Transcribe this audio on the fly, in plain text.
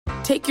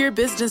Take your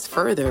business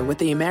further with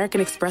the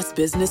American Express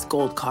Business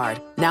Gold Card,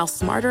 now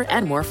smarter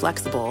and more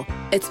flexible.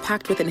 It's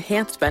packed with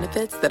enhanced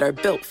benefits that are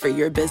built for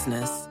your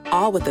business,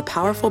 all with the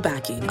powerful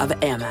backing of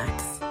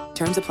Amex.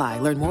 Terms apply.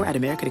 Learn more at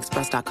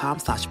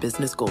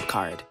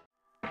americanexpress.com/businessgoldcard.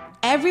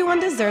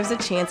 Everyone deserves a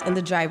chance in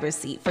the driver's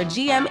seat. For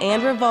GM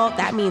and Revolt,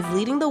 that means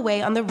leading the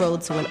way on the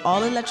road to an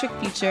all-electric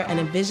future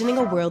and envisioning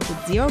a world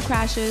with zero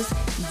crashes,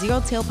 zero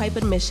tailpipe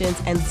emissions,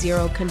 and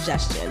zero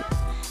congestion.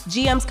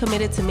 GM's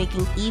committed to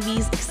making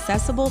EVs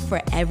accessible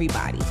for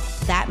everybody.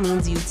 That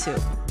means you too.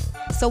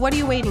 So what are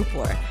you waiting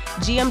for?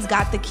 GM's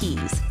got the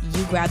keys.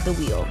 You grab the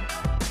wheel.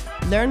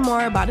 Learn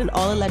more about an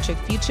all-electric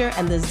future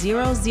and the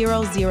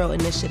 000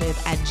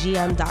 initiative at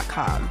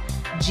gm.com.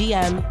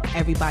 GM,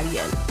 everybody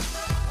in.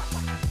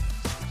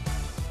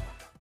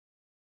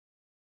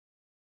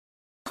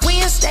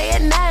 Stay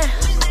at 9,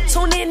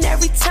 tune in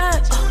every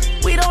time.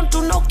 We don't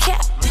do no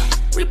cap,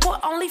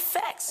 report only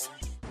facts.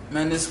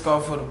 Man, this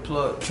Scarfo Da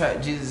Plug,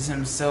 Trap Jesus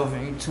himself,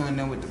 and you tuned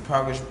in with the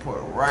progress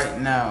report right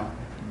now.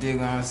 You dig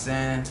what I'm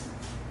saying?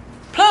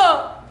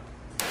 Plug!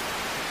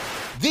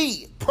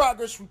 The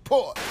progress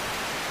report.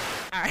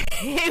 Alright,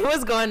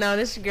 what's going on?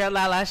 It's your girl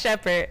Lala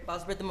Shepherd.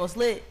 Boss Brit the most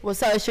lit.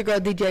 What's up? It's your girl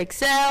DJ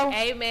Excel.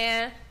 Hey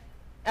man.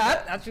 I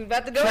thought you was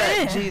about to go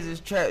in.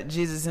 Trap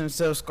Jesus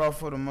himself,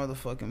 Scarfo the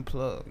motherfucking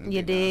Plug.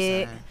 You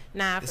did.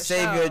 Nah, the for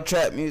savior sure. of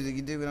trap music,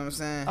 you dig what I'm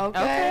saying?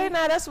 Okay,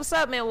 now that's what's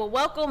up, man. Well,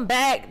 welcome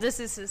back. This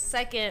is his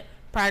second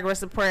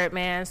progress report,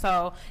 man.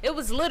 So it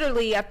was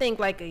literally, I think,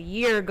 like a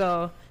year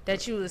ago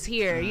that you was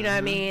here. You know what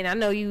I mean? I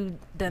know you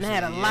done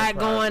had a lot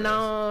going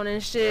on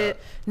and shit.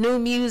 Yeah. New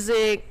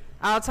music,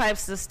 all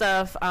types of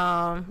stuff.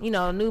 You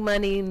know, new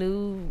money,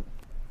 new...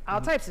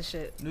 all types of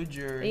shit. New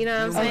jury. You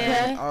know what I'm saying?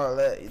 Okay. All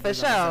that. For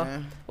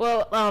sure.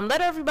 Well,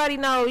 let everybody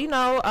know, you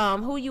know,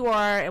 who you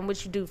are and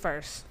what you do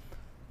first.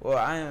 Well,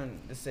 I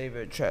am the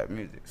savior of trap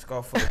music.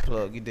 Scarfo Da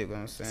Plug. You dig what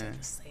I'm saying?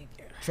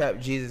 Trap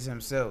Jesus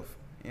himself.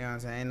 You know what I'm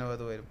saying? Ain't no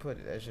other way to put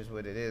it. That's just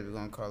what it is. We're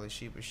going to call it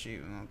sheep a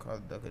sheep. We're going to call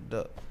it duck a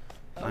duck.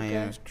 Okay. I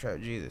am Trap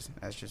Jesus.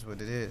 That's just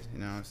what it is. You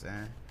know what I'm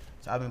saying?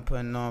 So I've been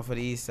putting on for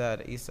the east side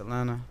of East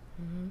Atlanta.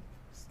 Mm-hmm. You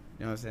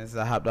know what I'm saying? Since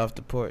I hopped off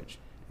the porch.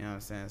 You know what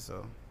I'm saying?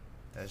 So...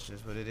 that's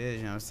just what it is,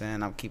 you know what I'm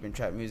saying? I'm keeping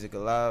trap music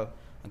alive.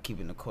 I'm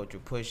keeping the culture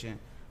pushing.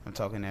 I'm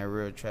talking that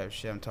real trap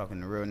shit. I'm talking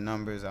the real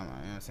numbers. You know what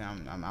I'm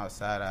saying? I'm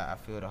outside. I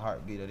feel the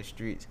heartbeat of the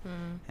streets.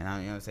 Mm-hmm. And you know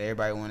what I'm saying?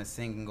 Everybody want to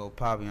sing and go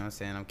pop, you know what I'm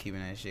saying? I'm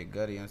keeping that shit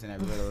gutty, you know what I'm saying?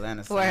 That real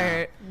Atlanta sound.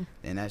 Word.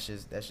 And that's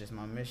just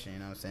my mission, you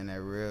know what I'm saying?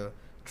 That real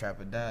trap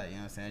or die, you know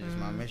what I'm saying? That's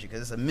just my mission.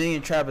 Because there's a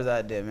million trappers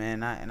out there,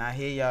 man. And I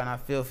hear y'all and I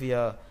feel for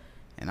y'all.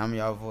 And I'm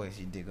y'all voice,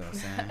 you dig what I'm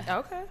saying?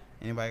 Okay.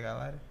 Anybody got a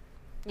lighter?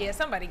 Yeah,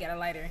 somebody got a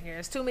lighter in here.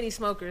 It's too many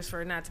smokers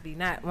for not to be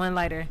not one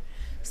lighter.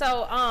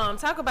 So,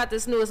 talk about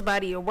this newest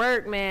body of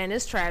work, man.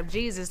 This Trap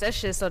Jesus, that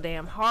shit's so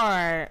damn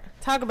hard.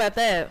 Talk about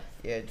that.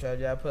 Yeah, Trap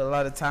Jesus, I put a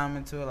lot of time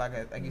into it. Like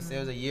you said, it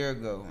was a year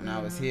ago when I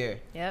was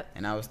here. Yep.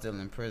 And I was still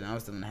in prison. I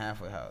was still in the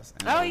halfway house.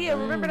 And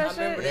remember that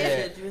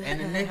shit? Yeah.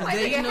 And the next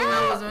day, you know, when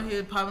I was on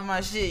here popping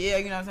my shit, yeah,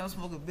 you know what I'm saying? I'm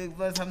smoking big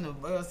blunts, having the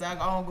bus. I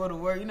don't go to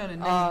work. You know, the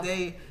next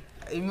day.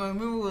 You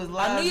remember it was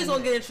live. I knew you was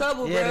gonna get in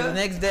trouble, bro. Yeah, the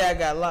next day I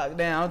got locked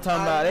down. I'm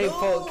talking about they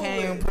folk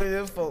came and pushed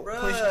up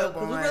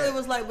on me. my really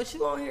was like, what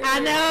you on here? I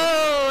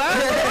know.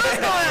 What's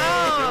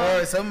going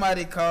on?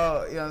 Somebody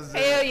called, you know what I'm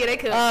saying? Hell yeah, they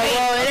could. Well,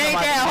 it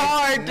ain't that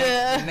hard.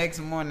 The next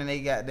morning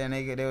they got there,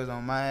 they was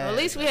on my ass. Well, at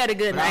least we had a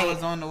good night. I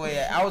was on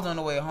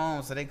the way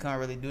home, so they couldn't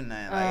really do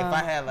nothing. Like if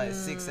I had like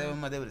 6-7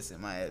 months, they would have sent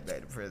my ass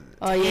back to prison.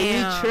 Oh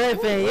yeah, you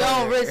tripping? You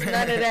don't risk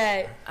none of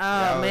that.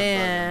 Oh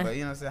man. But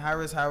you know what I'm saying? High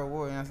risk, high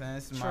reward. You know what I'm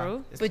saying?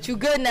 True. But you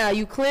good now?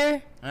 You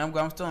clear?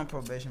 I'm still on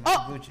probation.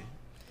 Gucci.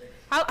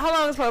 How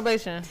long is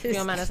probation? If you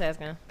don't mind us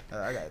asking.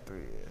 I got 3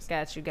 years.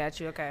 Got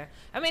you. Okay.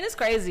 I mean, it's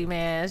crazy,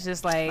 man. It's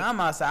just like I'm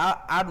outside.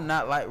 I do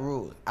not like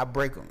rules. I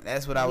break them.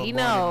 That's what I was born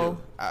to do.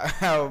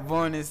 I was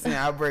born in sin.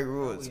 I break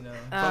rules.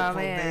 Fuck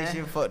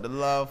probation. Fuck the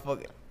law.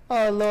 Fuck it.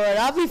 Oh Lord,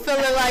 I'll be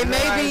feeling like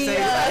maybe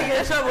I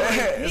get in trouble.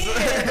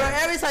 Yeah, bro,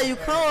 every time you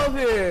come up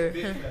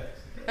here.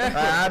 Like,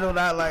 I do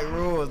not like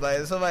rules. Like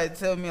if somebody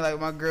tell me, like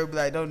my girl be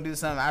like, don't do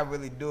something, I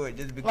really do it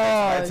just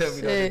because somebody tell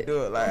me don't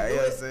do it. Like you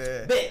know what I'm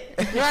saying?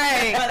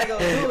 Right. Gotta go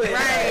do it.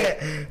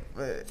 Right.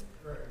 But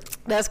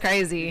that's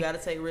crazy. You gotta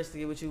take risks to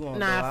get what you want.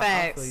 Nah, bro.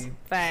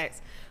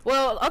 facts.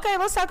 Well, okay,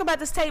 let's talk about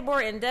this tape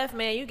board in depth,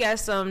 man. You got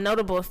some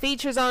notable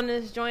features on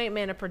this joint,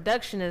 man. The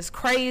production is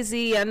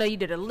crazy. I know you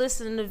did a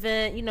listening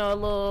event, you know, a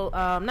little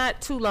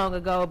not too long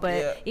ago,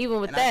 but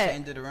even with and that, I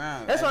changed it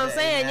around. That's what I'm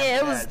saying.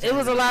 Yeah, it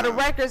was a lot of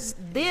records.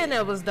 Then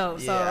it was dope.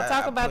 So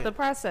talk about the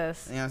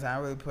process. You know what I'm saying? I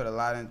really put a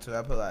lot into it.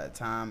 I put a lot of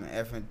time and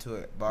effort into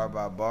it, bar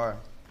by bar.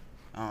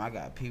 I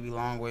got Peewee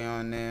Longway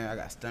on there. I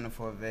got Stunner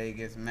for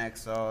Vegas,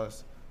 Max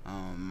Sauce.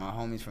 My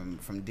homies from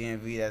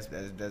DMV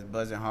that's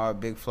buzzing hard,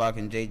 Big Flock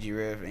and JG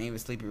Riff, and even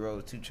Sleepy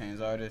Rose, 2 Chainz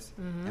artists,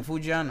 and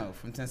Fujiano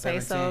from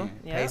 1017,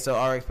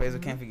 Peso, RX Peso.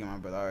 Can't forget my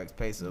brother RX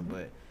Peso,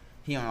 but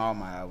he on all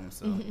my albums,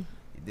 so you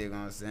dig what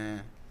I'm saying.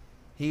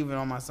 He even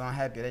on my song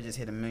Happy, that just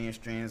hit 1 million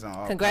streams on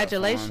all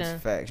Congratulations.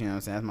 platforms. Facts, you know what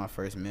I'm saying? That's my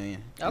first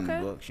million in the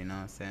books, you know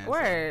what I'm saying?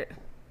 Word. So,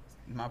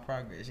 my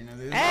progress. You know.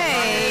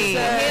 Hey,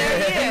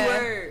 yeah.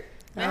 word.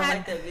 I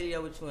like that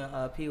video with you and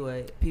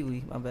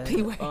Peewee, my bad.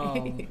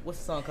 Peewee. What's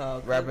the song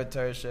called?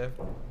 Rapper Chef.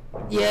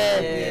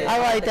 Yeah, I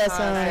like that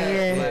song.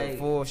 Yeah. Like,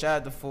 Fool, shout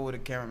out to Fool, the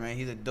cameraman.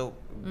 He's a dope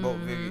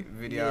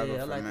videographer,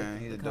 I like man.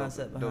 He's a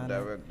dope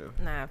director.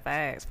 Nah,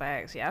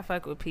 facts. Yeah, I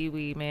fuck with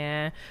Peewee,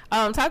 man.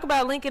 Talk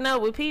about linking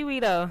up with Peewee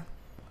though.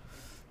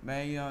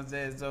 Man, you know what I'm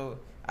saying? So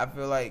I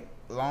feel like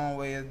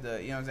Longway is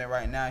the, you know what I'm saying,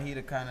 right now he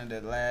the kind of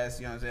the last,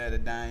 you know what I'm saying, the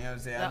dying, you know what I'm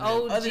saying? The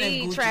other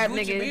than OG Gucci, trap Gucci,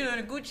 nigga. But you know,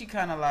 the Gucci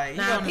kind of like,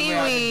 Nah, he on the way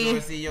out the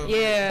door, see,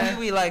 yeah.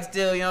 Peewee like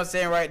still, you know what I'm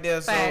saying, right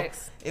there.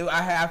 Facts. So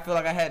I feel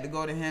like I had to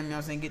go to him, you know what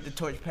I'm saying, get the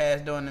torch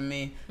passed on to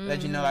me,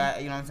 let you know, like,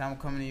 you know what I'm saying, I'm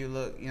coming to you,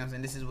 look, you know what I'm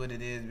saying, this is what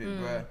it is, big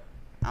bruh.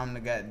 I'm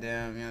the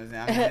goddamn, you know what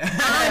I'm saying?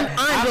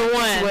 I'm the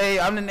one.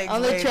 I'm the next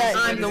On the wave. track.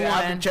 I'm the one.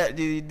 I'm the track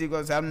dude.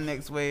 I'm the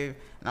next wave,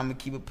 and I'm gonna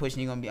keep it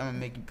pushing. I'm gonna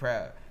make you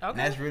proud. Okay. And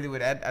that's really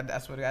what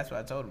that's what I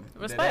told him.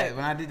 Respect.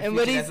 When I did the And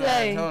feature, what he that's say?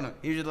 what I told him.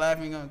 He was just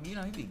laughing, you know,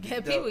 he be Yeah, geeked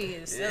up.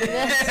 Peewee is.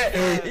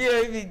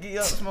 Yeah, he be geeked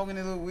up, smoking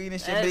his little weed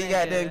and shit. That But he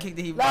got there nigga. and kicked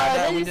it. He Nah, vibed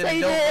out. did We you did a say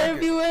you dope did record.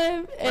 interview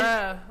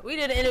him? We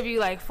did an interview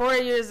like 4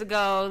 years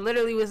ago.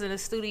 Literally was in the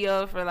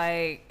studio for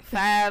like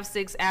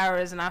 5-6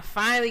 hours, and I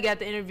finally got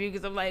the interview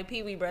because I'm like,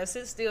 Peewee, bro,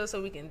 sit still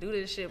so we can do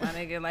this shit, my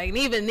nigga. Like, and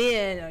even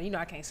then, you know,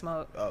 I can't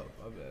smoke. Oh,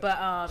 my bad.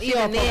 But She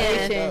even on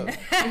then,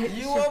 probation.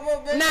 You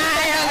up, baby? nah,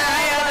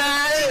 hell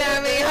no, you know what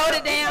I mean? Hold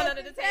it down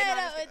under the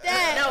table. with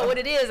that. No, what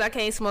it is, I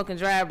can't smoke and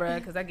drive, bro,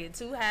 because I get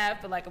too high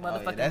for like a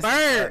motherfucking that's-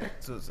 bird.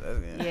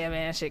 Yeah,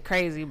 man, shit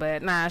crazy.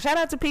 But nah, shout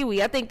out to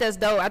Peewee. I think that's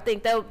dope. I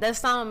think that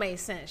song made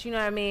sense. You know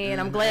what I mean?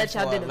 And I'm glad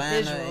y'all did a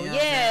visual. You know what I'm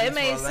Yeah, saying? it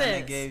made That's what Atlanta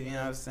sense. Gave, you know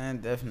what I'm saying?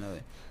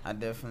 Definitely. It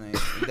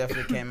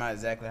definitely came out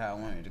exactly how I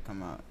wanted it to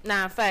come out.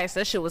 Nah, facts.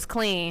 That shit was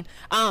clean.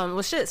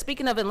 Well, shit.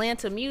 Speaking of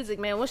Atlanta music,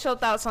 man, what's your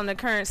thoughts on the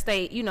current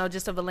state, you know,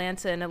 just of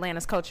Atlanta and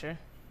Atlanta's culture?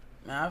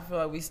 Man, I feel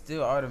like we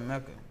still are the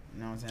Mecca.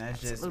 You know what I'm saying?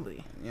 That's Absolutely.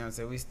 just, you know what I'm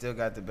saying? We still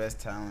got the best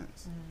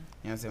talents. You know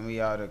what I'm saying? We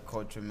are the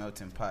culture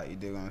melting pot. You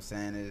dig what I'm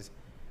saying?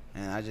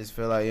 And I just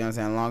feel like, you know what I'm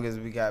saying, as long as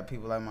we got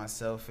people like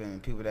myself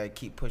and people that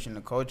keep pushing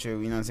the culture, you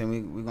know what I'm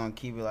saying, we going to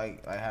keep it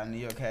like how New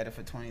York had it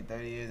for 20,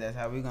 30 years. That's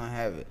how we going to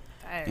have it.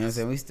 You know what I'm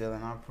saying? We still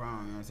in our prime. You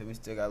know what I'm saying? We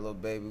still got Lil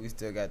Baby. We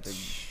still got the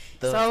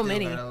So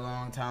many. Got a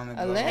long time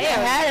ago. Atlanta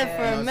had it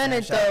for a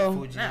minute, though. Shout out to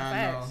Fujiano.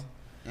 facts.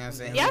 You know what I'm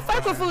saying? Yeah, I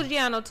fuck with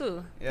Fujiano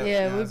too. Yep,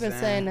 Yeah, you know we've what I'm been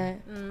saying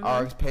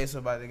that. RX Peso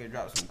about to get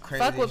dropped some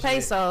crazy Fuck with shit.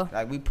 Peso.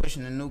 Like, we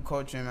pushing the new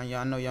culture, man.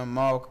 Y'all know Young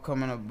Maul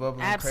coming up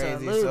bubbling crazy.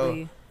 Absolutely.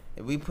 So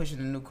if we pushing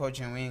the new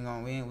culture and we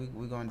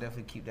gonna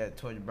definitely keep that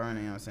torch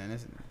burning, you know what I'm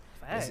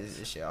saying?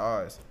 This shit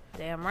ours.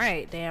 Damn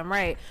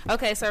right.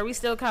 Okay, so are we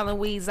still calling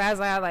weed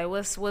Zaza? Like,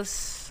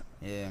 what's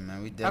Yeah,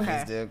 man, we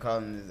definitely still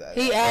calling this.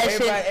 He asked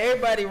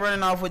everybody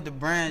running off with the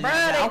brand. Bruh,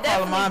 You know what I'm they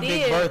saying? I'm calling mine definitely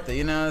Big did. Bertha.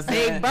 You know what I'm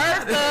saying? Big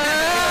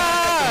Bertha?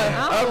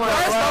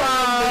 First of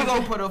all, we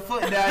gonna put a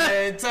foot down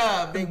there at the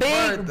top. Big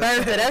Bertha.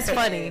 That's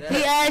funny.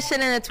 He asked shit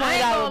in a $20 I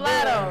ain't gonna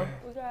lie bill. though.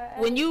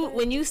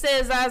 When you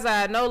said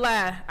Zaza, no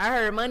lie, I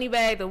heard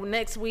Moneybag the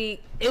next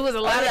week. It was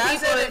a lot of yeah, I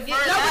people. said it first.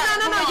 No,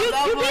 Come on, you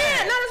stop did. No,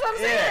 playing. that's what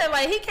I'm Yeah. saying.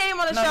 Like, he came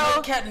on the No,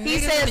 show. man, He niggas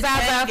said in the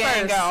Zaza chain gang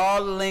first. got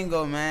all the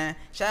lingo, man.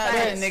 Shout out to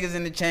Facts. the niggas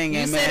in the chain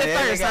gang, You man. said it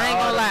They first, got I ain't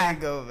all gonna the lie.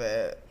 lingo,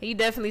 man. He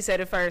definitely said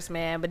it first,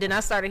 man. But then I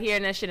started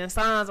hearing that shit in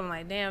songs. I'm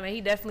like, damn, man, he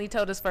definitely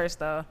told us first,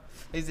 though.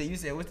 He said, "You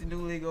said what's the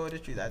new lingo of the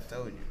streets?" I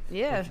told you.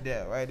 Yeah. Put you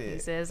down right there. He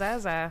said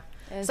Zaza.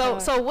 That's So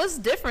hard. so what's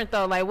different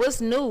though? Like,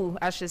 what's new?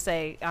 I should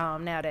say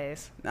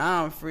nowadays.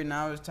 Now I'm free.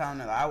 Now it's time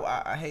to.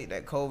 I hate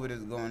that COVID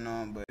is going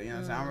on, but you know what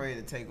I'm saying. I'm ready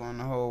to take on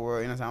the whole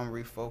world. You know what I'm saying.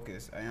 I'm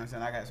refocused. You know what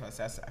I'm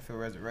saying. I feel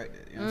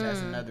resurrected. You know what I'm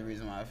saying. That's another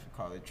reason why I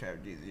call it Trap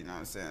Jesus. You know what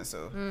I'm saying.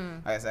 So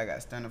like I said, I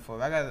got standing for.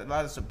 I got a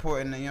lot of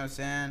support in the. You know what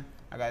I'm saying.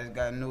 I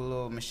got a new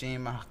little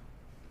machine.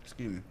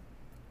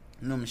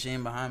 New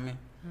machine behind me.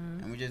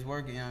 And we just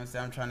working, you know what I'm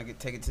saying? I'm trying to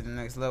take it to the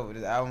next level.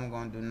 This album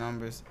gonna do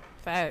numbers.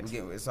 Facts.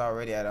 It's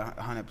already at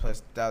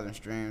 100,000+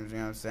 streams, you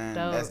know what I'm saying?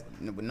 Dope. That's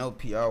with no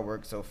PR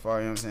work so far,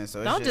 you know what I'm saying?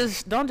 So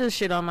Don't just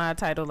shit on my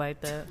title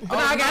like that. Oh,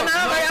 I'm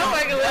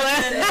fucking with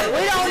it.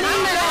 We don't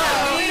need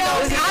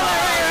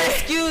that.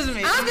 Excuse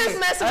me. I'm just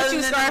messing with you,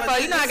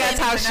 Scarfo. You know I gotta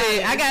talk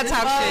shit. I gotta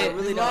talk shit.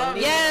 Really don't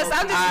need Yes,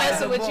 I'm just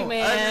messing with you,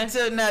 man.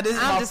 Until now, this is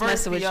I'm my just first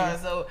messing with PR, you.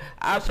 so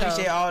I For sure.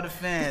 appreciate all the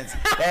fans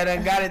that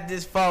done got it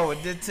this far,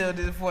 till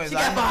this point. So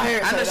got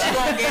fired, I know so she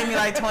gonna give me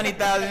like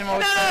 20,000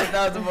 more,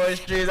 30,000 more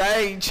streams. I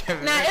ain't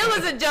tripping. Nah, it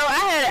was a joke. I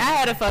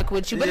had to fuck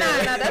with you, but nah,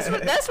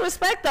 that's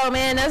respect though,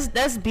 man.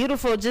 That's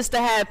beautiful just to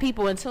have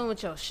people in tune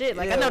with your shit.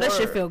 Like, I know that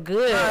shit feel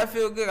good. Nah, I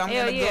feel good. I'm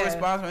Hell getting a yeah. good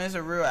response from it. It's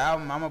a real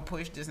album. I'm gonna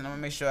push this and I'm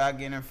gonna make sure I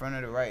get in front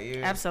of the right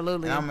ears.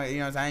 Absolutely. And I'm gonna, you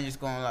know what I'm saying? I ain't just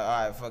going like,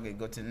 all right, fuck it,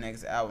 go to the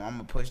next album. I'm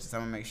gonna push this.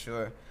 I'm gonna make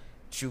sure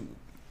shoot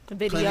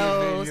plenty of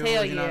Videos, visuals,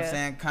 hell you know what I'm yeah.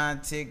 saying?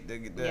 Content, the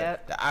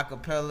Yep.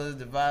 acapellas,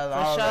 the violin,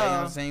 For all that, you know what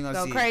I'm sure. saying? You gonna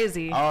Go see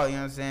crazy. all, you know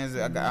what I'm saying?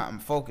 So I'm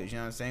focused, you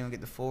know what I'm saying? You gonna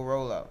get the full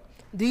rollout.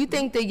 Do you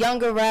think the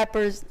younger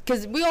rappers,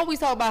 because we always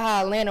talk about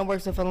how Atlanta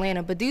works with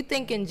Atlanta, but do you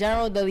think in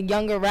general the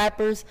younger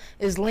rappers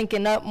is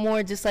linking up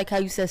more, just like how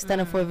you said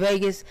standing for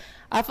Vegas?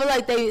 I feel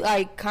like they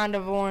like kind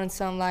of on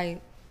some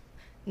like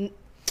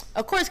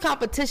of course,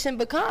 competition,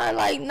 but kind of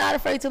like not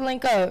afraid to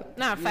link up.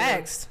 Not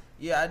facts.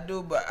 Yeah, I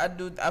do, but I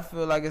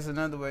feel like it's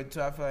another way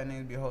too. I feel like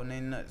niggas be holding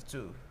their nuts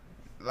too.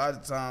 A lot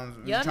of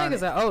times, Young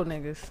niggas are old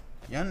niggas.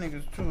 Young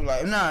niggas too,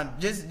 like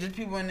just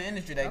people in the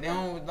industry, like they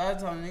don't. A lot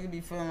of times niggas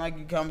be feeling like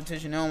you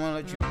competition. They don't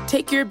want to let you.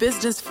 Take your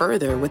business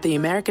further with the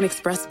American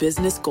Express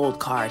Business Gold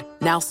Card.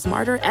 Now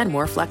smarter and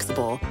more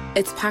flexible.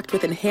 It's packed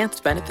with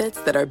enhanced benefits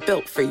that are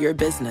built for your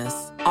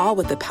business, all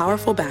with the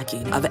powerful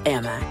backing of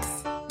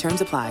Amex.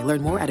 Terms apply.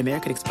 Learn more at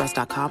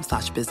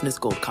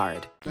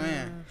americanexpress.com/businessgoldcard.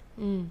 Man,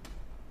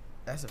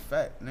 that's a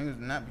fact. Niggas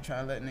do not be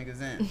trying to let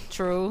niggas in.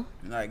 True.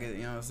 Like, you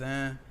know what I'm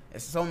saying?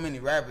 It's so many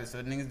rappers,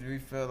 so niggas do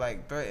feel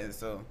like threatened.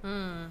 So,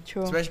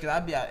 True. especially because I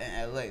be out in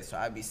LA, so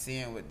I be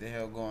seeing what the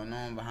hell going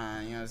on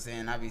behind. You know what I'm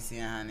saying? I be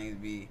seeing how niggas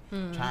be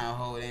trying to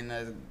hold in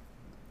us,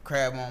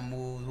 crab on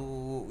moves.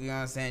 You know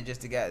what I'm saying?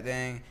 Just to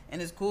goddamn,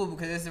 and it's cool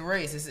because it's a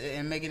race.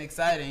 And make it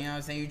exciting. You know what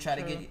I'm saying? You try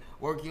to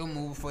work your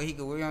move before he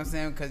could. You know what I'm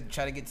saying? Because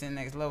try to get to the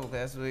next level. Cause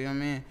that's what you know what I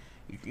mean.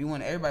 You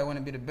want everybody want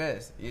to be the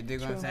best. You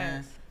dig what I'm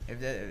saying?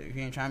 If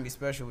you ain't trying to be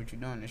special, what you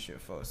doing this shit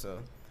for? So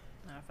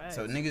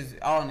niggas,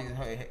 all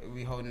niggas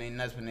be holding their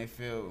nuts when they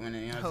feel, you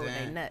know what I'm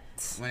saying?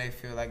 Nuts. When they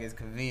feel like it's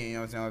convenient, you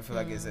know what I'm saying? Or feel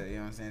like it's, you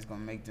know what I'm saying? It's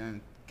gonna make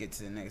them get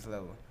to the next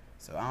level.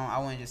 So I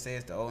wouldn't just say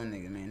it's the old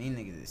niggas, man. These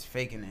niggas is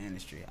fake in the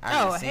industry.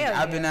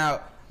 I've been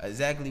out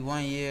exactly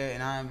 1 year,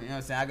 and you know what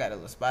I'm saying? I got a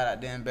little spot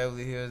out there in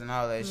Beverly Hills and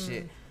all that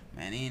shit.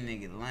 Man, these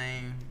niggas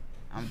lame.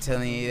 I'm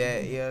telling you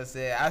that, you know what I'm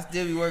saying? I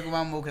still be working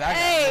my move because I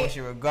got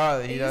bullshit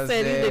regardless, you know what I'm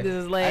saying? These niggas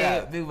is lame. I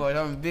got big boys,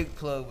 I'm a big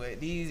plug, but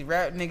these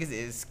rap niggas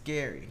is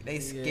scary. They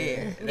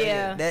scared.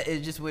 Yeah. That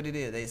is just what it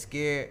is. They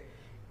scared,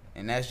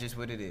 and that's just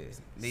what it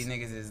is. These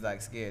niggas is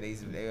like scared.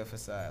 They a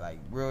facade. Like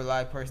real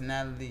life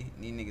personality,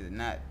 these niggas are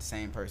not the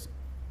same person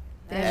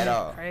at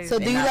all. Crazy. So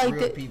They do you not like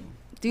real the people.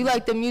 Do you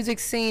like the music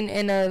scene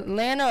in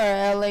Atlanta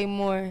or LA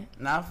more?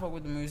 Nah, I fuck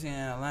with the music in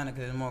Atlanta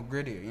because it's more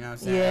grittier. You know what I'm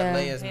saying? Yeah. LA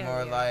is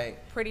more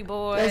like Pretty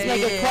boy. Let's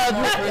make a club.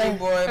 more pretty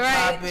boy,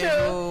 Right, poppin', true.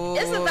 ooh.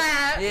 It's a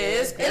vibe.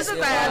 Yeah, it's a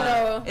vibe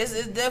though.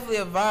 It's definitely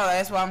a vibe.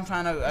 That's why I'm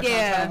trying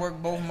to work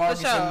both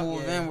markets and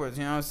move inwards.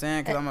 You know what I'm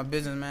saying? Because I'm a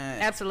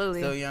businessman.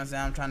 Absolutely. So you know what I'm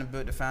saying? I'm trying to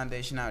build the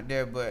foundation out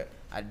there, but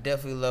I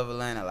definitely love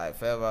Atlanta. Like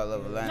forever, I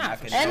love Atlanta. Nah, I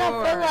can And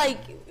I feel like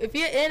if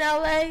you're in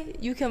LA,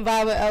 you can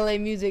vibe with LA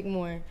music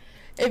more.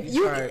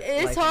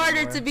 It's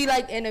harder to be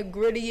like in a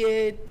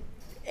grittier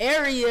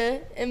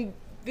area and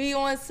be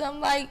on some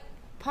like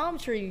palm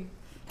tree.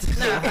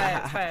 Nah,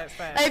 facts.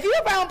 Like if you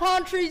around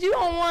palm trees, you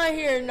don't want to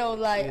hear no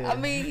like. I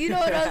mean, you know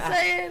what I'm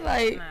saying?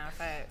 Like, Nah,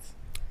 facts.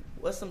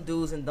 What's some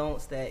do's and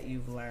don'ts that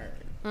you've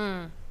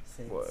learned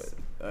since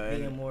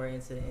being more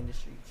into the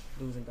industry?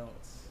 Do's and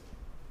don'ts.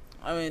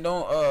 I mean,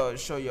 don't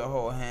show your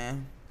whole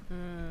hand.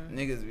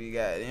 Niggas be you know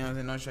what I'm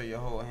saying? Don't show your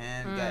whole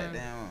hand.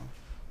 Goddamn,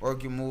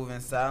 work your move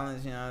in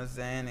silence. You know what I'm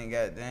saying? And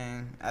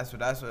goddamn, that's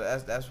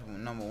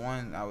number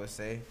one I would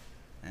say.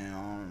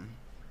 And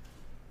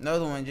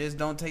another one, just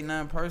don't take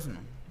nothing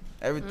personal.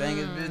 Everything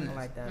is business. I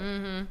like that.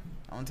 I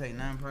don't take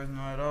nothing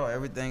personal at all.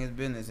 Everything is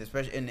business,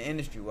 especially in the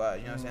industry wise.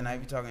 You know what I'm saying? Now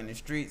if you talking in the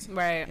streets,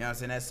 Right. You know what I'm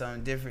saying? That's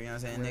something different. You know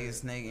what I'm saying? Niggas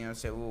snake. You know what I'm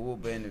saying? We'll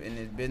be in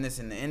this business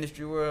in the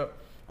industry world.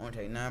 I don't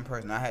take nothing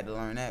personal. I had to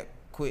learn that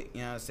quick. You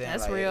know what I'm saying?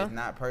 That's like, real. It's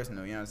not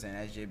personal. You know what I'm saying?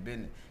 That's your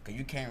business. Cause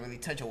you can't really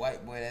touch a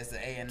white boy that's an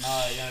A&R. You know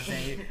what I'm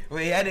saying?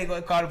 Wait, I didn't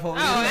go call the police.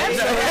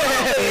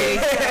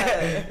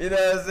 You know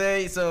what I'm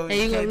saying? So and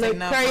you gonna look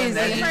crazy,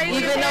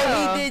 even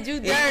though he did you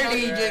dirty.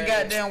 He just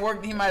goddamn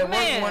worked. He might have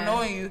worked one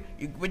on you.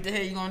 What the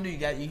hell you gonna do?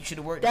 You should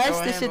have worked. That's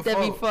the shit that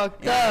be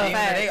fucked up.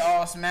 They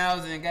all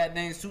smiles and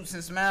goddamn suits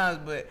and smiles,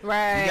 but you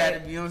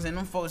gotta be. You know what I'm saying?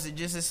 Them folks are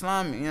just as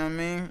slimy. You know what I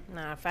mean?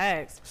 Nah,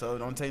 facts. So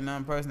don't take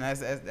nothing personal.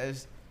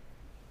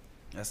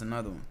 That's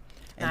another one.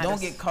 And don't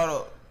get caught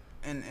up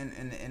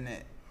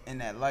in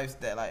that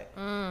lifestyle, like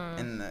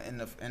in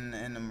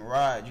the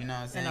mirage, you know what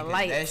I'm saying? In the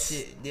lights.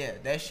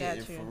 That shit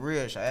is for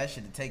real. That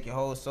shit to take your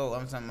whole soul.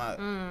 I'm talking about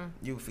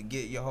you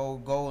forget your whole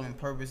goal and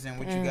purpose and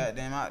what you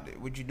goddamn out there,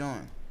 what you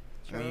doing.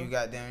 When you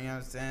goddamn, you know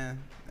what I'm saying?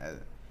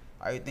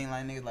 All you think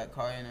like niggas like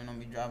Cardi and them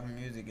be dropping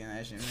music and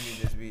that shit,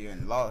 niggas just be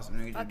lost,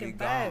 niggas just be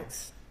gone.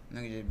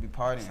 Niggas just be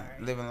partying,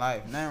 living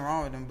life. Nothing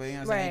wrong with them, but you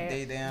know what I'm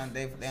saying?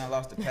 They done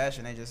lost the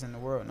passion. They just in the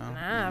world now.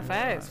 Nah,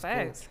 facts.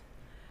 Cool.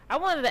 I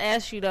wanted to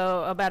ask you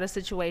though about a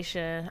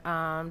situation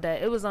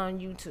that it was on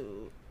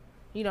YouTube.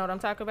 You know what I'm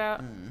talking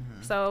about?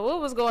 So what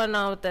was going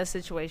on with that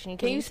situation?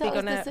 Can you speak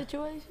on that? The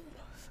situation?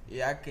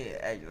 Yeah, I can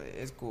actually.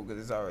 It's cool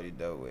because it's already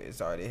dealt with.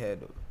 It's already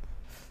handled.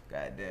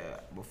 Goddamn.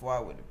 Before I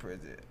went to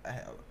prison,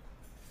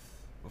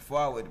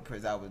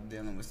 I was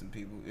dealing with some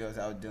people. You know,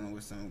 I was dealing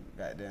with some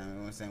goddamn. You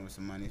know what I'm saying, with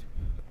some money.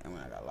 And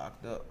when I got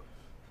locked up,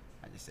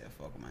 I just said,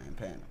 "Fuck him, I ain't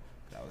paying him."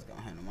 Cause I was gonna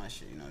handle my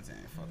shit. You know what I'm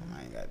saying? Fuck him,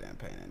 I ain't goddamn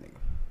paying that nigga.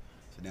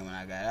 So then when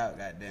I got out,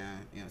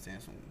 goddamn, you know what I'm saying,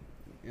 you know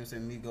what I'm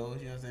saying, Migos, you know what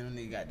I'm saying, them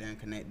niggas goddamn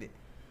connected.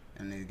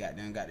 Them niggas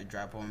goddamn got the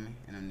drop on me,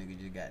 and them niggas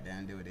just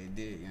goddamn did what they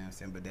did, you know what I'm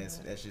saying, but that's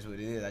just what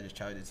it is. I just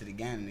charged it to the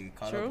game, nigga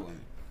caught up with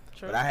me.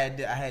 But I had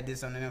did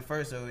something to them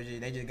first, so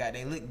they just got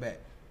their lick back.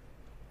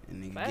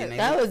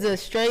 That was a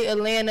straight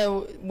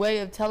Atlanta way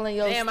of telling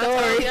your story. I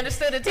totally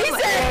understood it too. He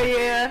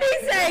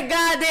said,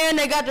 goddamn,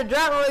 they got the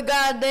drop with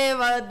goddamn.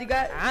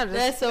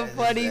 That's some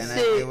funny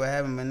shit. What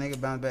happened? My nigga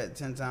bounced back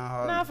 10 times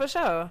harder. Nah, for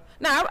sure.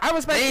 Nah, I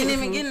respect. They ain't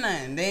even getting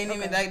nothing. They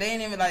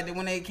ain't even like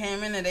when they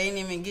came in there. They ain't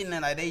even getting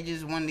nothing. Like they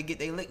just wanted to get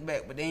their lick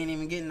back, but they ain't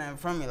even getting nothing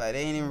from me. Like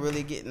they ain't even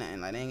really getting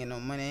nothing. Like they ain't get no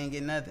money. They ain't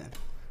get nothing.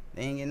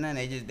 They ain't getting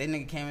nothing. They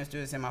nigga came in the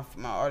studio and said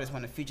my artist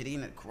want to feature. They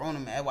in Corona,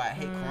 man. That's why I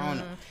hate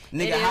Corona.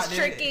 Nigga, it is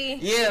tricky.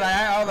 Yeah,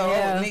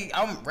 like nigga,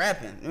 I'm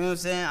rapping. You know what I'm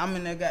saying? I'm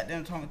in there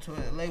goddamn talking to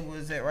a label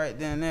is that right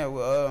then and there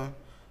with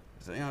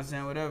so you know what I'm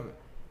saying, whatever.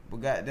 But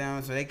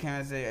goddamn, so they came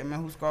and say, hey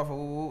man, who's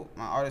Scarfo?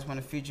 My artist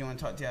want to feature you and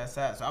talk to you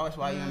outside. So I always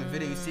while you on the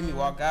video, you see me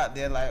walk out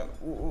there like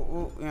you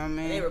know what I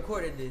mean? They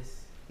recorded this.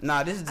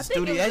 Nah, this is the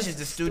studio. That's just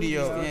the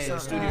studio. Yeah,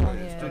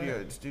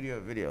 the studio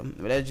video.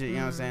 But that's just, you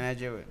know what I'm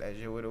saying? That's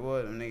just what it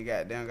was. Them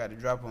nigga got the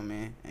drop on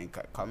me and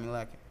caught me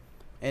lacking.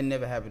 It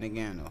never happened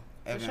again though.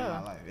 Ever in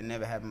my life. It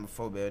never happened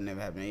before, but it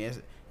never happened. Yes,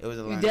 it was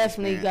a learning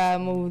definitely experience.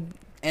 got moved.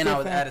 And I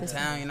was out of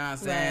town. You know what I'm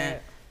saying?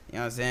 Right. You know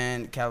what I'm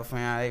saying?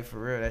 California, hey, for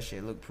real, that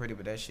shit look pretty,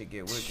 but that shit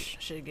get wicked.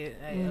 Shit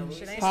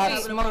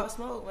ain't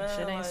Smoke, man.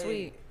 Shit ain't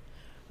sweet.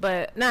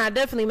 But nah,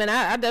 definitely, man.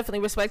 I definitely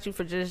respect you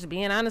for just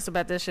being honest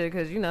about that shit,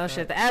 cause you know,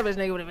 shit. The average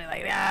nigga would have been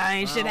like,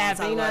 ain't shit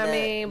happening. You know what I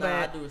mean? Nah,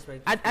 but I do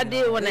respect. I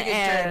did want to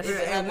ask.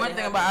 And one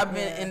thing about I've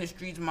been in the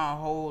streets my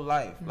whole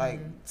life, like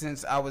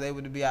since I was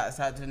able to be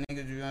outside to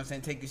niggas. You know what I'm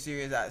saying? Take you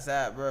serious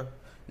outside, bro.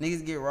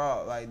 Niggas get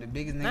robbed, like the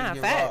biggest niggas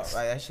get robbed.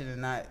 Like that shit is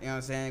not, you know what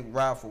I'm saying,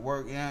 robbed for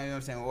work, you know what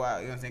I'm saying? Wow,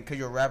 you know what I'm saying? Cause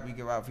you're a rapper, you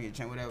get robbed for your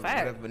chain, whatever.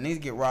 But niggas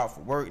get robbed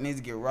for work,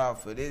 niggas get robbed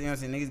for this, you know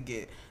what I'm saying? Niggas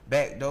get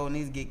backdoor,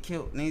 niggas get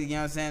killed, niggas, you know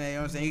what I'm saying? You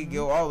know what I'm saying? You get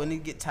all,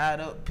 niggas get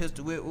tied up,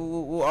 pistol whip,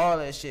 all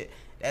that shit.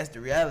 That's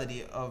the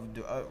reality of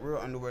the real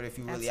underworld if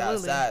you really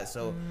outside.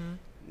 So.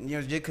 You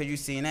know, just cause you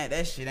seen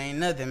that shit ain't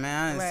nothing,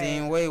 man. I done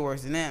seen way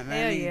worse than that,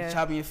 man. You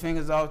chopping your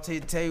fingers off to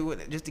tell you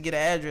what, just to get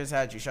an address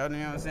out you, shout, you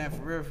know what I'm saying?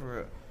 For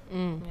real.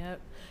 Yep.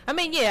 I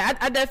mean, yeah,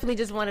 I definitely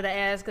just wanted to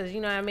ask, cause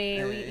you know what I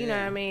mean. You know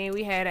what I mean.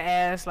 We had to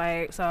ask,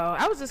 like, so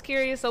I was just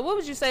curious. So, what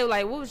would you say,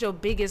 like, what was your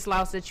biggest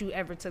loss that you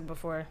ever took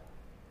before?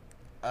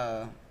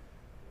 I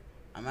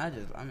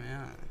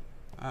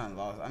done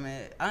lost. I mean,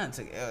 I done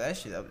took L. That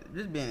shit,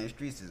 just being in the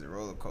streets is a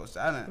roller coaster.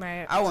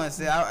 I wouldn't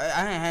say,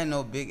 I ain't had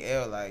no big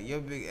L. Like, your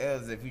big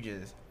L's if you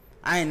just,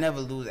 I ain't never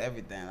lose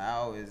everything.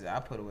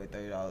 I put away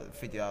 $30,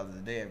 $50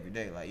 a day every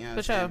day. Like, you know what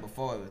I'm saying?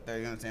 Before it was 30,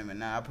 you know what I'm saying? But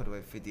now I put away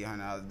 $50,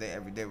 $100 a day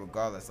every day,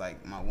 regardless.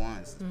 Like, my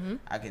ones,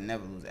 I can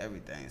never lose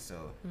everything.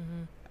 So,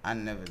 I've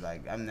never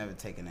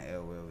taken an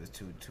L where it was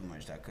too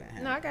much that I couldn't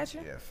handle. No, I got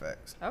you. Yeah,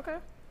 facts. Okay.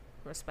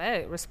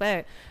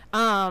 Respect.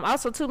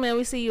 Also, too, man,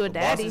 we see you a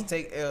daddy. Bosses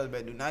take L's,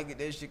 but do not get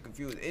that shit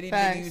confused.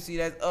 Anything you see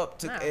that's up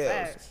took L's.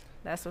 Facts.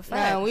 That's a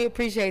fact. We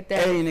appreciate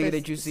that. Any nigga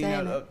that you see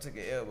that's up took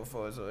an L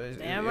before, so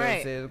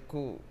it's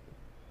cool.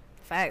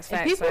 Facts.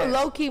 People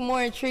low key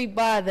more intrigued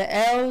by the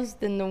L's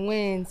than the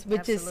wins,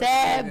 which is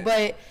sad,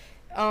 but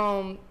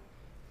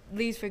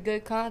leaves for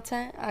good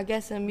content, I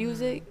guess, in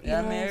music. Yeah,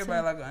 I mean,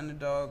 everybody like an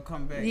underdog,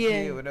 comeback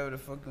kid, whatever the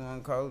fuck you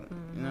want to call it.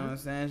 You know what I'm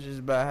saying? It's just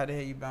about how the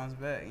hell you bounce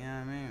back. You know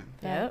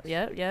what I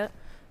mean? Yep.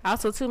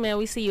 Also, too, man,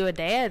 we see you a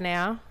dad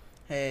now.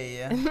 Hey,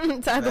 yeah.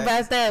 Talk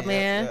about that,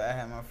 man. Yeah, I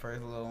had my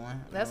first little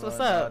one. That's what's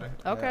up. Daughter.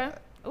 Okay. Yeah.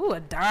 Ooh,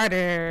 a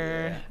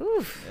daughter. Yeah.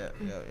 Oof.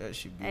 Yeah,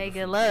 she beautiful. Hey,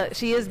 good luck.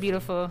 She is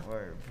beautiful.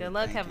 Word. Good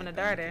luck having a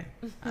daughter.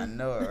 I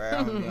know it, right?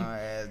 I'm gonna be on her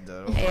ass,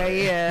 though. Hell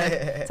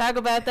yeah. Talk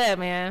about that,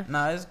 man.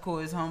 Nah, it's cool.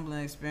 It's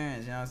humbling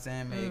experience. You know what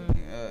I'm saying?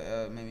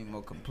 Make me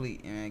more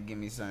complete and give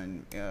me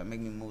something.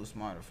 Make me move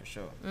smarter for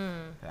sure.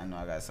 I know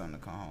I got something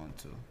to come home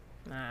to.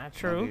 Nah,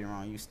 true. Don't get me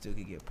wrong. You still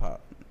could get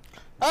popped.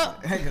 Oh,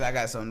 because I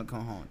got something to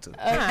come home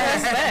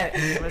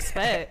to.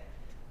 Respect.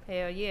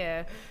 Hell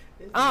yeah.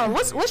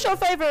 What's your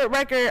favorite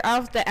record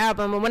off the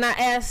album? And when I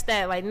ask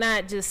that, like,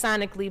 not just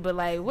sonically, but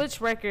like,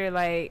 which record,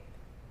 like,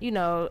 you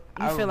know,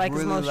 you feel like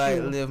really it's most like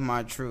true? Live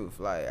My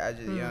Truth. Like, I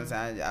just, you know what I'm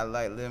saying? I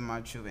like Live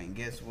My Truth, and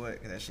guess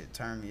what? Cause that shit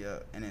turn me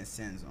up and it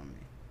sends on me.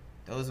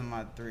 Those are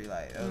my three.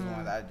 Like, those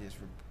ones I just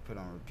put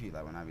on repeat.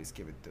 Like when I be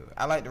skipping through it.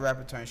 I like the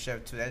Rapper Turned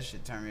Chef too. That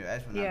shit turn me up.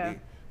 That's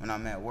when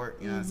I'm at work.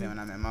 You know what I'm saying? When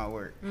I'm at my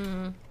work,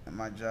 at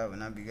my job,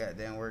 when I be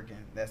goddamn working,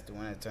 that's the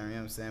one that turn me. You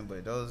know what I'm saying?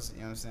 But those, you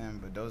know what I'm saying?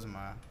 But those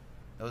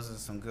are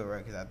some good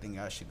records I think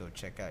y'all should go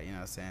check out. You know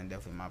what I'm saying?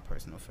 Definitely my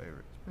personal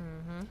favorites.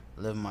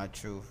 Live My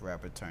Truth,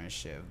 Rapper Turned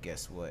Chef,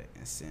 Guess What,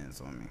 and Sins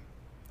on Me.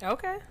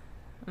 Okay.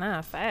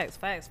 Nah, facts.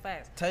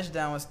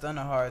 Touchdown was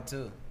stunning hard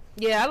too.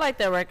 Yeah, I like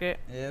that record.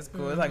 Yeah, it's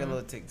cool. It's like a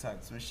little TikTok,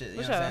 some shit. You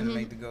know what I'm saying? To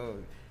make the go,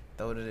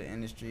 throw to the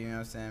industry. You know what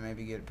I'm saying?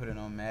 Maybe put it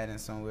on Madden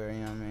somewhere. You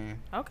know what I mean?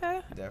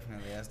 Okay.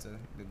 Definitely, that's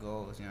the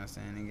goals. You know what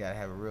I'm saying? You gotta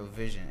have a real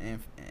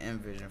vision and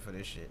vision for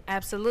this shit.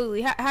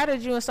 Absolutely. How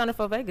did you and Stunner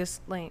for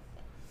Vegas link?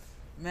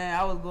 Man,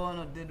 I was going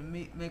up there to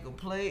make a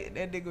play.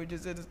 That nigga was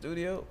just in the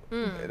studio.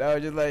 And I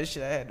was just like,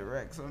 shit, I had the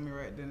racks on me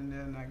right then and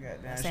there, and I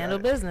got down. Handle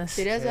business.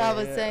 See, that's what I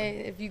was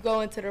saying. If you go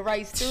into the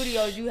right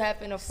studios, you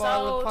happen to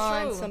fall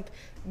upon some.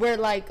 Where,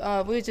 like,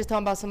 we were just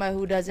talking about somebody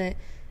who doesn't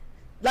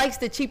likes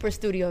the cheaper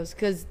studios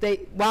because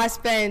why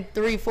spend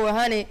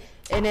 $300-400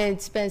 and then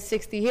spend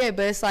 $60 here?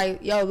 But it's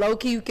like, yo, low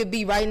key, you could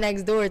be right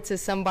next door to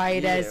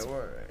somebody that's,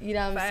 you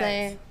know what I'm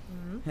saying?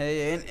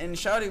 Hey, and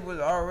Shawty was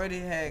already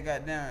had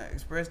goddamn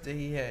expressed that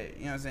he had,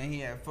 you know what I'm saying,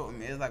 he had fucked with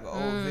me. It's like an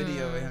old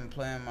video of him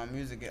playing my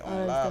music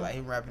on live, like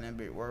he rapping that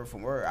bit word for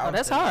word. Oh,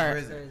 that's hard.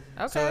 Okay.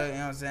 So, you know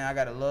what I'm saying, I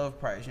got a love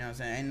price, you know what I'm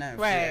saying, ain't nothing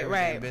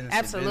right. Business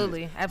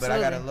Absolutely. But I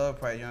got a love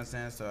price, you know what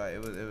I'm saying, so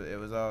it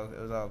was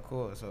all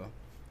cool, so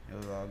it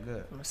was all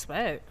good.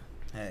 Respect.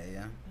 Hey,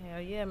 yeah.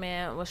 Hell yeah,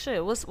 man. Well,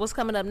 shit, what's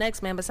coming up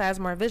next, man, besides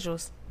more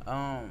visuals?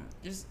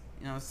 Just,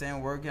 you know what I'm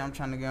saying, working. I'm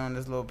trying to get on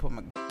this little,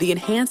 The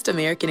Enhanced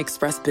American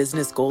Express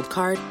Business Gold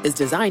Card is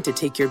designed to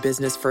take your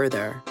business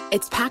further.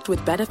 It's packed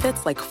with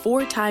benefits like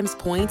 4 times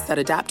points that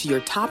adapt to your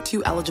top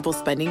 2 eligible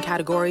spending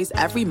categories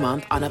every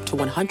month on up to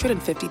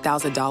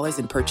 $150,000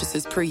 in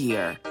purchases per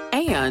year.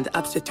 And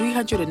up to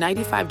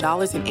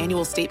 $395 in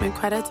annual statement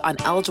credits on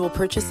eligible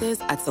purchases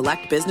at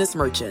select business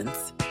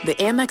merchants. The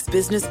Amex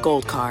Business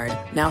Gold Card,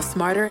 now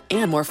smarter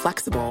and more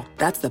flexible.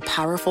 That's the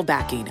powerful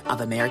backing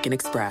of American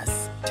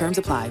Express. Terms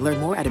apply. Learn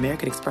more at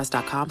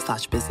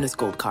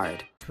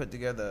americanexpress.com/businessgoldcard. Put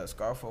together a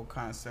Scarfo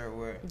concert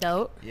where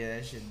dope. Yeah,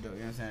 that shit dope. You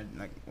know what I'm saying?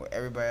 Like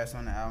everybody that's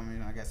on the album, you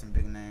know, I got some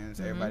big names.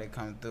 Everybody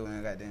come through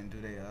and got them do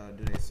their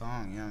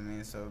song. You know what I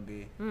mean? So it'll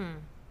be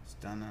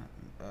Stunner,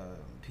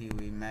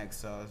 Peewee, Max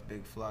Sauce,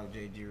 Big Flock,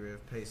 JG Riff,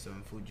 Peso,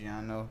 and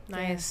Fujiano.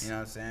 Nice. You know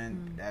what I'm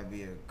saying? That'd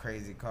be a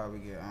crazy car. We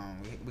get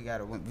we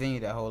got a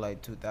venue that hold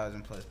like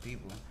 2,000 plus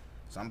people.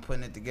 So I'm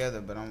putting it together,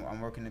 but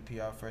I'm working the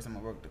PR first. I'm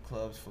gonna work the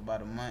clubs for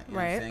about a month. You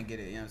know what I'm saying? Get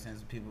it, you know what I'm saying?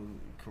 So people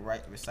can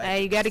recite.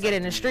 Hey, you got to get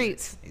in the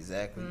streets.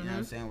 Exactly. You know what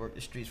I'm saying? Work the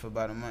streets for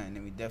about a month, and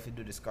then we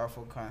definitely do the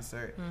Scarfo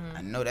concert.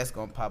 I know that's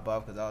gonna pop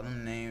off because all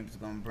them names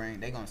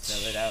they gonna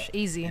sell it out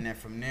easy. And then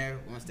from there,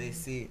 once they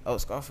see, oh,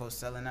 Scarfo's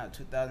selling out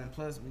 2,000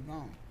 plus, we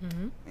gone. You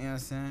know what I'm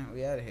saying?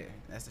 We out of here.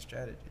 That's the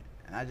strategy.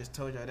 And I just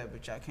told y'all that,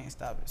 but y'all can't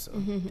stop it, so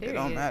it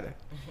don't matter.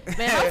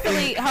 Man,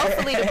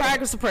 hopefully the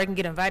progress report can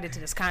get invited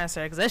to this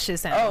concert because that shit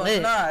sounds lit.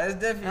 Oh, nah, it's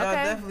definitely, y'all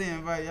definitely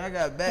invited. Y'all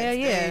got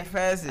backstage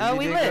passes. Oh,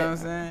 we lit. You know what I'm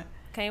saying?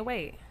 Can't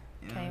wait.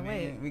 You know can't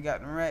wait. We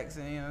got them racks,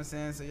 and you know what I'm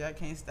saying? So y'all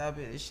can't stop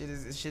it. This shit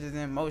is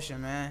in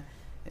motion, man.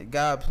 It's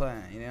God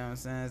plan, you know what I'm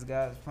saying? It's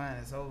God's plan.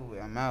 It's over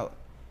with. I'm out.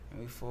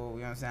 And we full, you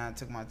know what I'm saying? I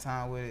took my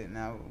time with it.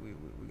 Now we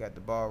got the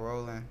ball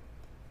rolling.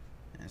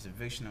 And it's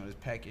eviction on this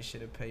package.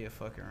 Should have paid your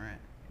fucking rent.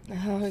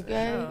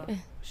 Okay.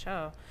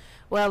 Sure.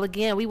 Well,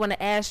 again, we want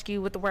to ask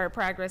you what the word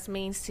progress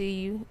means to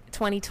you.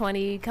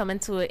 2020 coming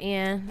to an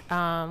end.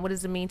 What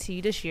does it mean to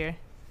you this year?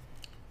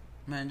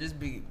 Man, just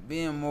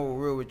being more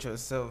real with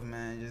yourself,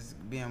 man. Just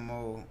being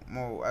more.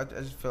 I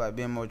just feel like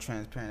being more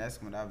transparent. That's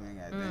what I've been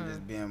at.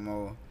 Just being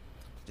more.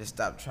 Just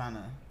stop trying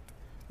to.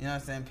 You know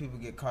what I'm saying? People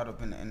get caught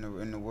up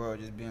in the world.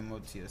 Just being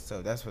more to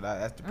yourself. That's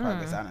that's the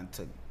progress I done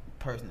took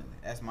personally.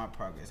 That's my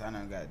progress. I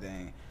done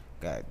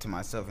got to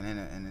myself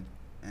and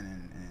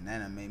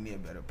that made me a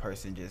better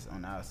person just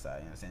on the outside.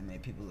 You know what I'm saying?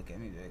 Made people look at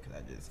me there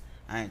because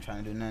I ain't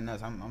trying to do nothing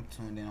else. I'm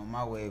tuned in on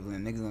my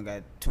wavelength. Niggas gonna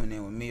got tuned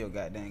in with me or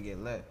goddamn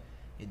get left.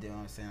 You know what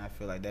I'm saying? I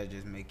feel like that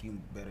just make you a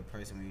better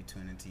person when you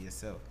tune into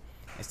yourself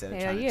instead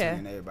of trying to tune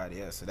in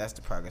everybody else. So that's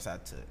the progress I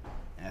took,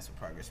 and that's what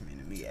progress mean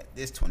to me at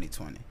this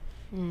 2020.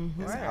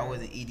 Right. I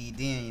wasn't ED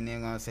then, you know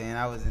what I'm saying?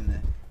 I was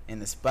in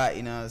the spot,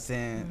 you know what I'm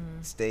saying?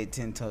 Stayed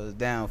 10 toes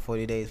down,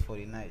 40 days,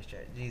 40 nights.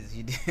 Jesus,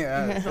 you did.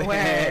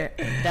 Word.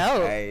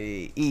 Dope.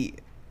 I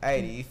eat,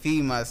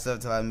 feed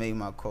myself till I made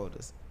my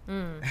quotas.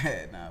 Nah,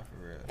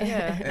 for real.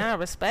 Yeah,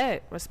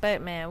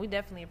 respect, man. We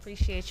definitely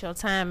appreciate your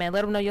time, man.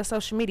 Let them know your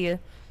social media.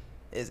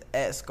 It's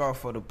at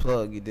Scarfo Da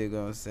Plug, you dig what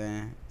I'm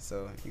saying?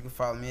 So you can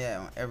follow me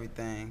on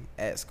everything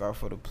at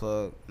Scarfo Da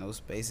Plug. No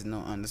spaces, no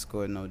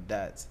underscore, no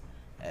dots.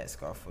 At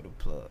Scarfo Da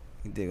Plug.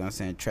 You dig what I'm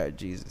saying? Trap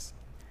Jesus.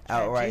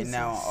 Out right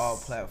now on all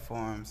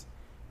platforms.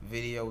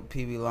 Video with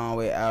Peewee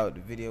Longway out.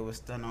 The video with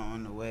Stunner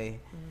on the way.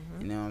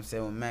 You know what I'm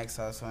saying? With Max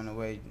House on the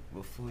way.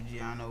 With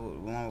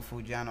Fujiano. The one with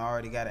Fujiano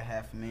already got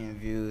 500,000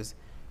 views.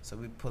 So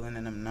we pulling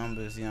in them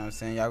numbers, you know what I'm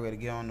saying? Y'all gotta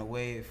get on the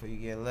wave before you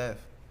get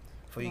left.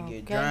 Before you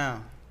get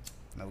drowned.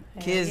 No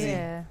kizzy.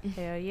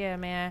 Hell yeah,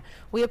 man.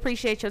 We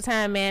appreciate your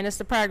time, man. It's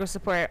the progress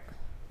report.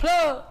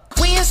 Plug.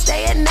 We in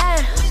stay at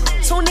 9.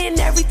 Tune in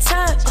every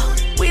time.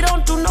 We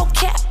don't do no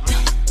cap.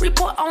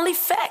 Report only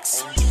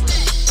facts.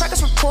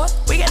 Progress report.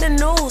 We got the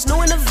news,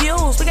 new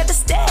interviews. We got the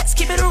stats.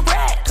 Keep it a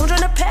rack. Come join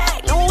the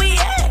pack. Know where we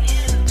at.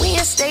 We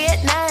in stay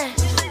at 9.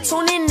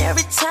 Tune in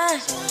every time.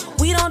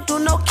 We don't do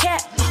no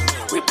cap.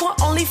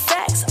 Report only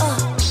facts.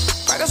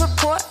 Progress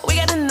report. We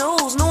got the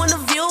news, new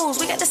interviews.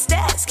 We got the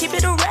stats. Keep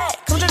it a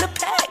rack. Come join the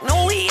pack.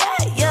 Know where we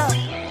at. Yeah.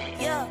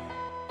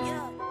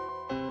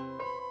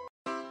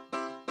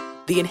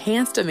 The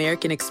Enhanced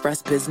American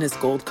Express Business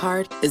Gold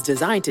Card is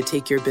designed to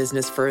take your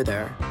business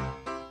further.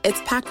 It's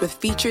packed with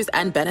features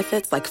and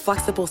benefits like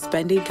flexible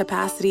spending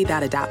capacity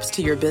that adapts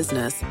to your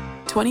business,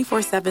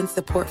 24/7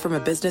 support from a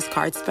business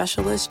card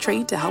specialist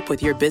trained to help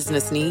with your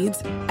business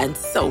needs, and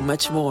so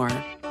much more.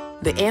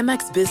 The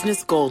Amex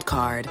Business Gold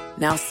Card.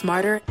 Now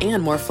smarter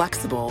and more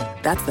flexible.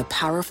 That's the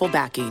powerful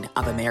backing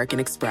of American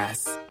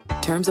Express.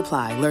 Terms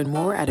apply. Learn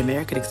more at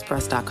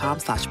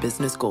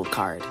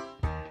americanexpress.com/businessgoldcard.